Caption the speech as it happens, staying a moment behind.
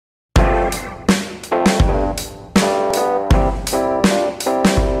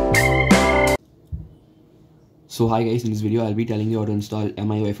So hi guys, in this video I'll be telling you how to install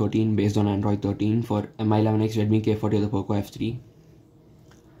MIUI 14 based on Android 13 for Mi11x, Redmi K40 or the Poco F3.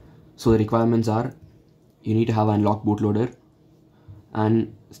 So the requirements are, you need to have an unlocked bootloader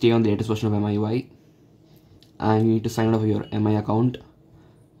and stay on the latest version of MIUI, and you need to sign out of your MI account,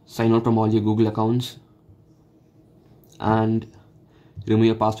 sign out from all your Google accounts, and remove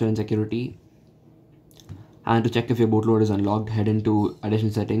your password and security. And to check if your bootloader is unlocked, head into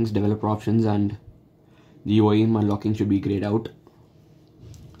additional settings, developer options, and the OEM unlocking should be grayed out,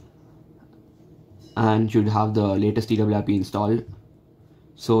 and should have the latest TWRP installed.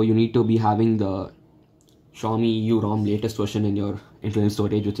 So you need to be having the Xiaomi EU ROM latest version in your internal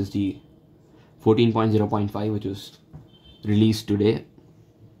storage, which is the 14.0.5, which was released today.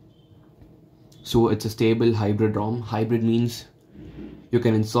 So it's a stable hybrid ROM. Hybrid means you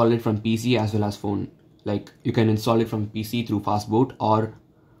can install it from PC as well as phone. Like you can install it from PC through Fastboot or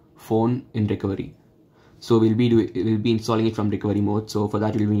phone in recovery. So we'll be installing it from recovery mode. So for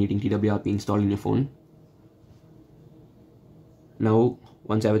that you'll be needing TWRP installed in your phone. Now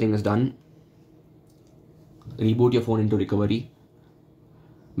once everything is done, reboot your phone into recovery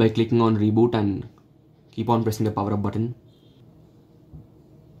by clicking on reboot and keep on pressing the power up button.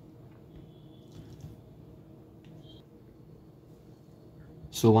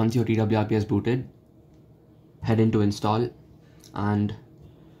 So once your TWRP is booted, head into install, and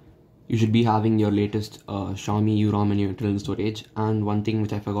you should be having your latest Xiaomi EU ROM in your internal storage. And one thing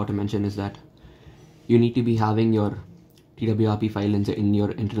which I forgot to mention is that you need to be having your TWRP file in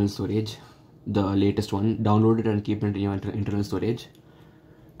your internal storage, the latest one. Download it and keep it in your internal storage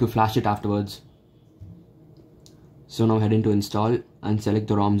to flash it afterwards. So now head into install and select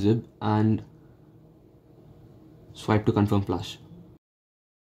the ROM zip and swipe to confirm flash.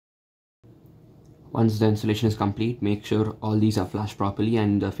 Once the installation is complete, make sure all these are flashed properly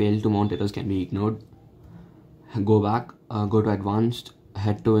and the fail to mount errors can be ignored. Go back, go to advanced,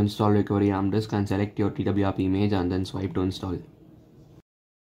 head to install recovery RAM disk and select your TWRP image and then swipe to install.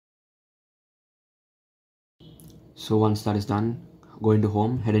 So once that is done, go into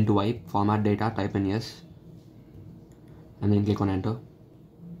home, head into wipe, format data, type in yes, and then click on enter.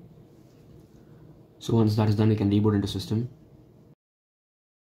 So once that is done, you can reboot into system.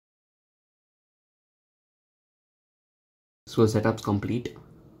 So the setup's complete.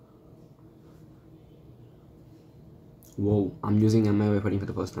 Whoa, I'm using MIUI 14 for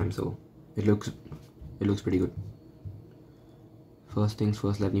the first time, so it looks pretty good. First things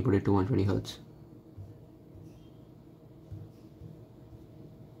first, let me put it to 120 Hz.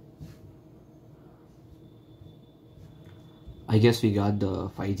 I guess we got the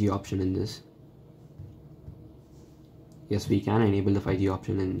 5G option in this. Yes, we can enable the 5G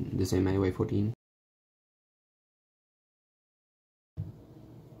option in this MIUI 14.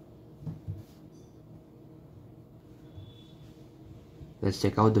 Let's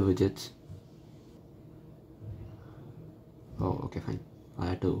check out the widgets. Oh, okay, fine. I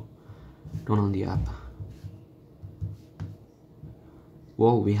had to turn on the app.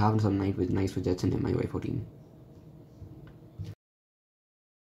 Whoa, we have some nice widgets in MIUI 14.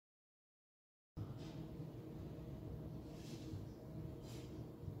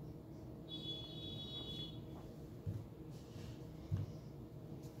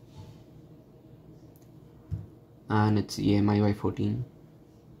 And it's the MIUI 14.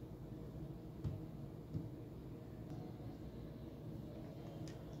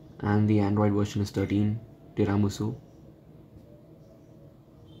 And the Android version is 13, Tiramisu.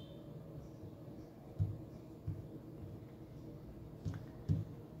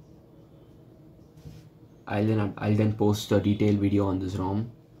 I'll then post a detailed video on this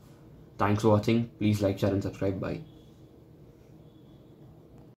ROM. Thanks for watching. Please like, share and subscribe. Bye.